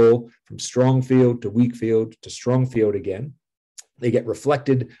pole to pole, from strong field to weak field to strong field again. They get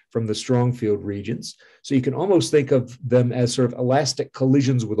reflected from the strong field regions. So you can almost think of them as sort of elastic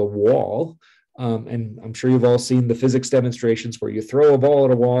collisions with a wall. And I'm sure you've all seen the physics demonstrations where you throw a ball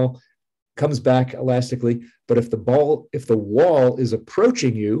at a wall, comes back elastically, but if the wall is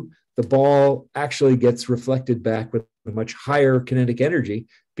approaching you, the ball actually gets reflected back with a much higher kinetic energy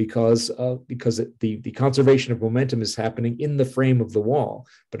because the conservation of momentum is happening in the frame of the wall.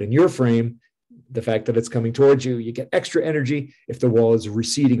 But in your frame, the fact that it's coming towards you, you get extra energy. If the wall is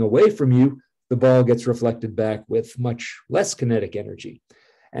receding away from you, the ball gets reflected back with much less kinetic energy.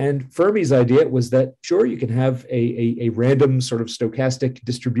 And Fermi's idea was that, sure, you can have a random sort of stochastic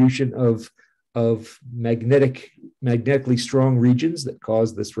distribution of magnetically strong regions that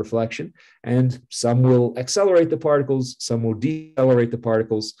cause this reflection. And some will accelerate the particles, some will decelerate the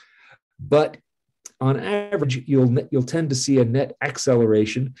particles. But on average, you'll tend to see a net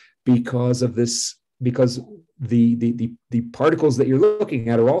acceleration because of this, because the particles that you're looking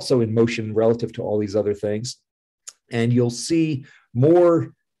at are also in motion relative to all these other things. And you'll see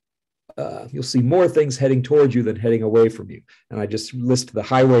more things heading towards you than heading away from you. And I just list the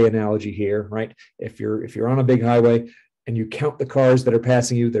highway analogy here, right? If you're on a big highway and you count the cars that are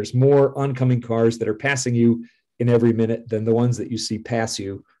passing you, there's more oncoming cars that are passing you in every minute than the ones that you see pass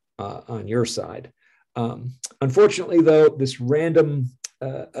you on your side. Unfortunately, though, this random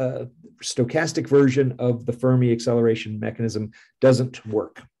stochastic version of the Fermi acceleration mechanism doesn't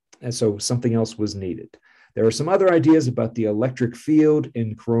work. And so something else was needed. There are some other ideas about the electric field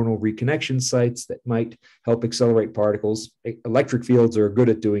in coronal reconnection sites that might help accelerate particles. Electric fields are good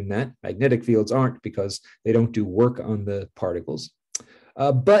at doing that. Magnetic fields aren't because they don't do work on the particles.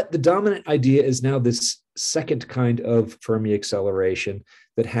 But the dominant idea is now this second kind of Fermi acceleration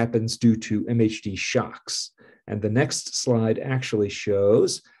that happens due to MHD shocks. And the next slide actually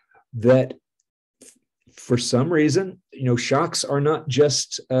shows that for some reason, shocks are not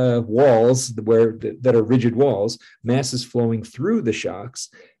just walls that are rigid walls, mass is flowing through the shocks.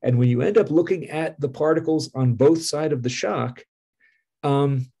 And when you end up looking at the particles on both sides of the shock,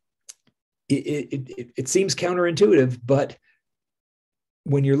 it seems counterintuitive, but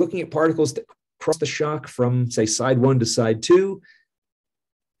when you're looking at particles that cross the shock from, say, side 1 to side 2,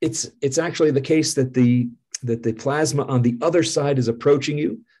 it's actually the case that the plasma on the other side is approaching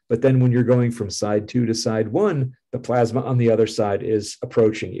you. But then when you're going from side 2 to side 1, the plasma on the other side is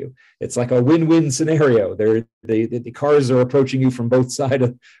approaching you. It's like a win-win scenario. The cars are approaching you from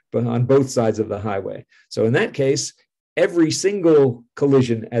on both sides of the highway. So in that case, every single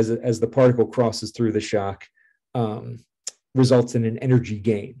collision as the particle crosses through the shock results in an energy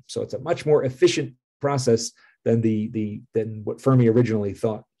gain. So it's a much more efficient process than what Fermi originally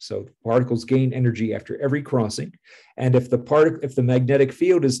thought. So particles gain energy after every crossing, and if the magnetic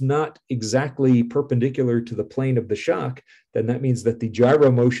field is not exactly perpendicular to the plane of the shock, then that means that the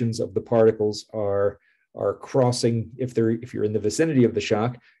gyro motions of the particles are crossing. If you're in the vicinity of the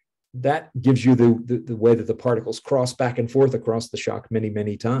shock, that gives you the way that the particles cross back and forth across the shock many,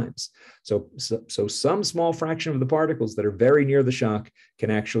 many times. So some small fraction of the particles that are very near the shock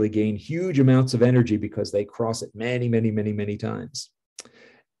can actually gain huge amounts of energy because they cross it many, many, many, many times.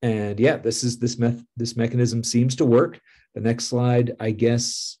 And yeah, this mechanism seems to work. The next slide, I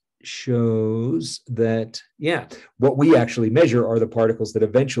guess, shows that, yeah, what we actually measure are the particles that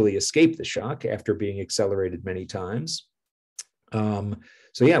eventually escape the shock after being accelerated many times.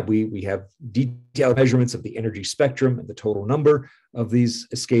 So yeah, we have detailed measurements of the energy spectrum and the total number of these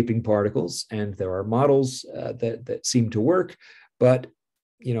escaping particles, and there are models that seem to work, but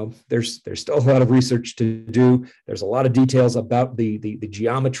there's still a lot of research to do. There's a lot of details about the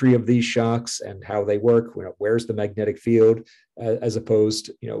geometry of these shocks and how they work. Where's the magnetic field as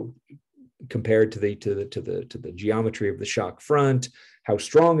opposed, compared to the geometry of the shock front? How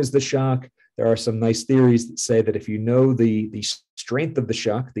strong is the shock? There are some nice theories that say that if you know the strength of the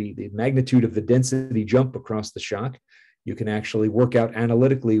shock, the magnitude of the density jump across the shock, you can actually work out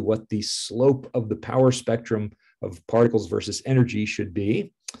analytically what the slope of the power spectrum of particles versus energy should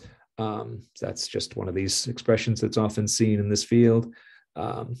be. That's just one of these expressions that's often seen in this field.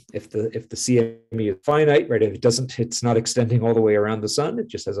 If the CME is finite, right? If it's not extending all the way around the sun, it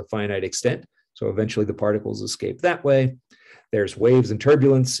just has a finite extent. So eventually the particles escape that way. There's waves and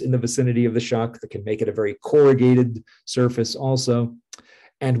turbulence in the vicinity of the shock that can make it a very corrugated surface also.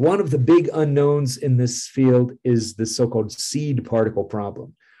 And one of the big unknowns in this field is the so-called seed particle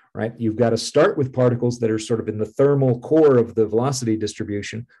problem, right? You've got to start with particles that are sort of in the thermal core of the velocity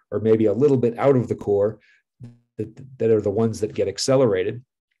distribution, or maybe a little bit out of the core, that are the ones that get accelerated.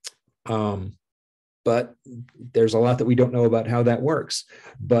 But there's a lot that we don't know about how that works.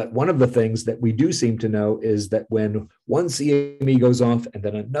 But one of the things that we do seem to know is that when one CME goes off and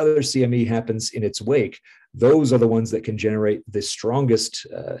then another CME happens in its wake, those are the ones that can generate the strongest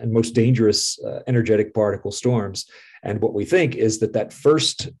and most dangerous energetic particle storms. And what we think is that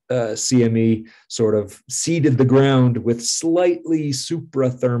first CME sort of seeded the ground with slightly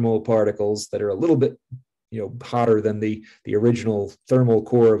suprathermal particles that are a little bit hotter than the original thermal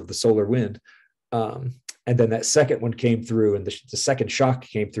core of the solar wind. And then that second one came through, and the second shock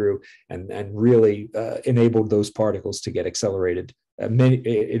came through and really enabled those particles to get accelerated.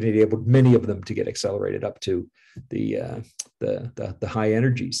 It enabled many of them to get accelerated up to the high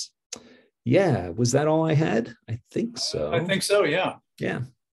energies. Yeah, was that all I had? I think so. I think so, yeah. Yeah.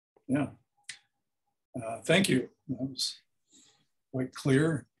 Yeah. Thank you. That was quite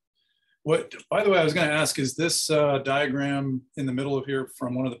clear. By the way, I was going to ask, is this diagram in the middle of here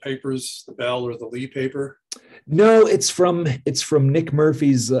from one of the papers, the Bell or the Lee paper? No, it's from Nick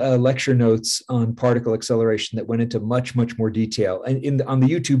Murphy's lecture notes on particle acceleration that went into much more detail. And on the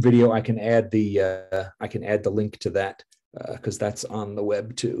YouTube video, I can add the link to that because that's on the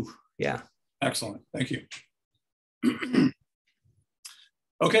web too. Yeah. Excellent. Thank you.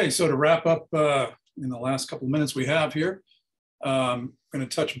 Okay, so to wrap up in the last couple of minutes we have here, I'm going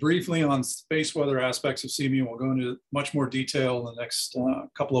to touch briefly on space weather aspects of CME. We'll go into much more detail in the next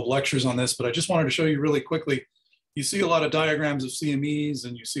couple of lectures on this, but I just wanted to show you really quickly you see a lot of diagrams of CMEs,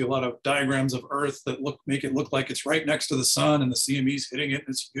 and you see a lot of diagrams of Earth that make it look like it's right next to the sun, and the CME's hitting it, and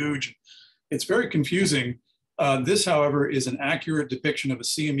it's huge. It's very confusing. This, however, is an accurate depiction of a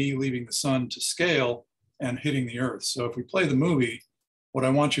CME leaving the sun to scale and hitting the Earth. So if we play the movie, what I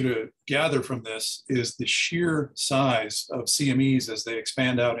want you to gather from this is the sheer size of CMEs as they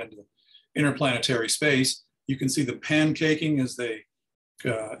expand out into interplanetary space. You can see the pancaking as they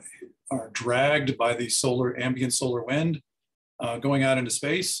are dragged by the ambient solar wind going out into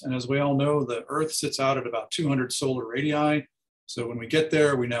space. And as we all know, the Earth sits out at about 200 solar radii. So when we get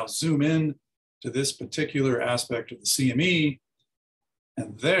there, we now zoom in to this particular aspect of the CME,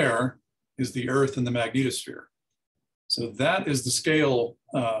 and there is the Earth and the magnetosphere. So that is the scale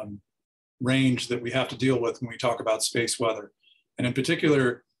range that we have to deal with when we talk about space weather. And in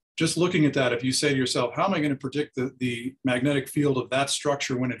particular, just looking at that, if you say to yourself, how am I going to predict the magnetic field of that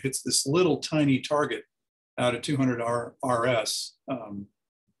structure when it hits this little tiny target out at 200 RS?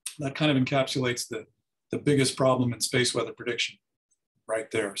 That kind of encapsulates the biggest problem in space weather prediction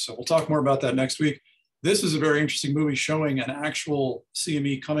right there. So we'll talk more about that next week. This is a very interesting movie showing an actual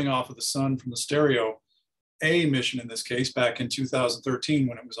CME coming off of the sun from the stereo A mission, in this case, back in 2013,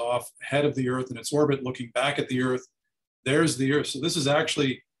 when it was off ahead of the Earth in its orbit, looking back at the Earth. There's the Earth. So this is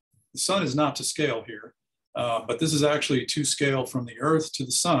actually, the sun is not to scale here, but this is actually to scale from the Earth to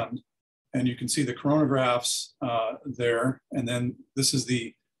the sun. And you can see the coronagraphs there. And then this is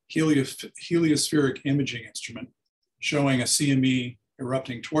the heliospheric imaging instrument showing a CME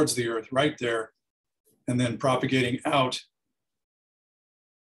erupting towards the Earth right there, and then propagating out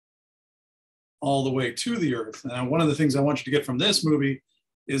all the way to the Earth. Now, one of the things I want you to get from this movie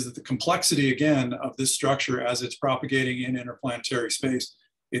is that the complexity, again, of this structure as it's propagating in interplanetary space.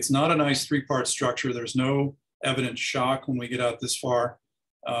 It's not a nice three-part structure. There's no evident shock when we get out this far.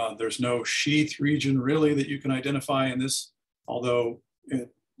 There's no sheath region, really, that you can identify in this, although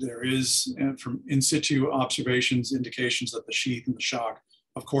there is, from in situ observations, indications that the sheath and the shock,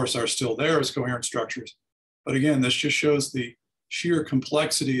 of course, are still there as coherent structures. But again, this just shows the sheer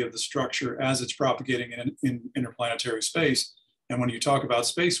complexity of the structure as it's propagating in interplanetary space. And when you talk about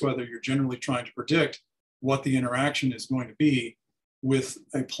space weather, you're generally trying to predict what the interaction is going to be with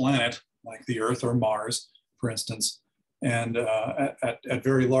a planet like the Earth or Mars, for instance, and at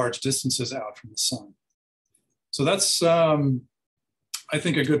very large distances out from the sun. So that's, I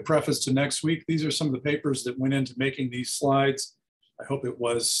think, a good preface to next week. These are some of the papers that went into making these slides. I hope it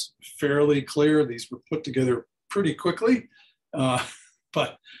was fairly clear. These were put together pretty quickly,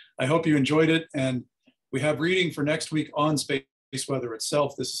 but I hope you enjoyed it. And we have reading for next week on space weather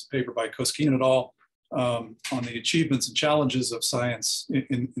itself. This is a paper by Koskinen et al. On the achievements and challenges of science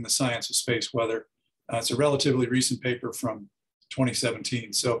in the science of space weather. It's a relatively recent paper from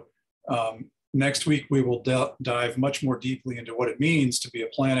 2017. So next week, we will dive much more deeply into what it means to be a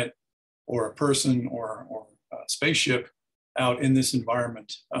planet or a person or a spaceship out in this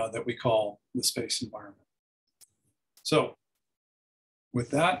environment that we call the space environment. So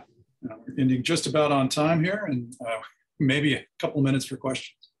with that, we're ending just about on time here, and maybe a couple of minutes for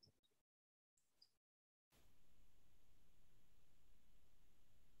questions.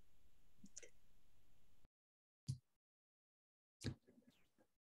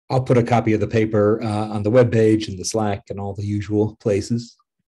 I'll put a copy of the paper on the webpage and the Slack and all the usual places.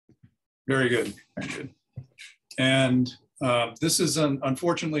 Very good, very good. And this is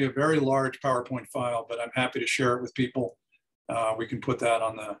unfortunately a very large PowerPoint file, but I'm happy to share it with people. We can put that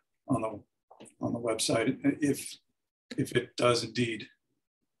on the website if it does indeed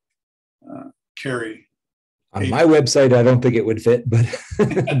carry. On my website, I don't think it would fit, but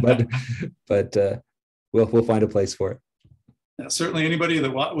but we'll find a place for it. Yeah, certainly, anybody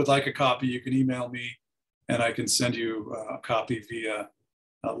that would like a copy, you can email me, and I can send you a copy via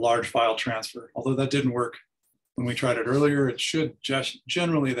a large file transfer. Although that didn't work when we tried it earlier, it should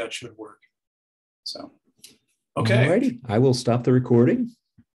generally that should work. So, okay. Alrighty, I will stop the recording.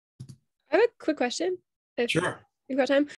 I have a quick question. Sure. We've got time.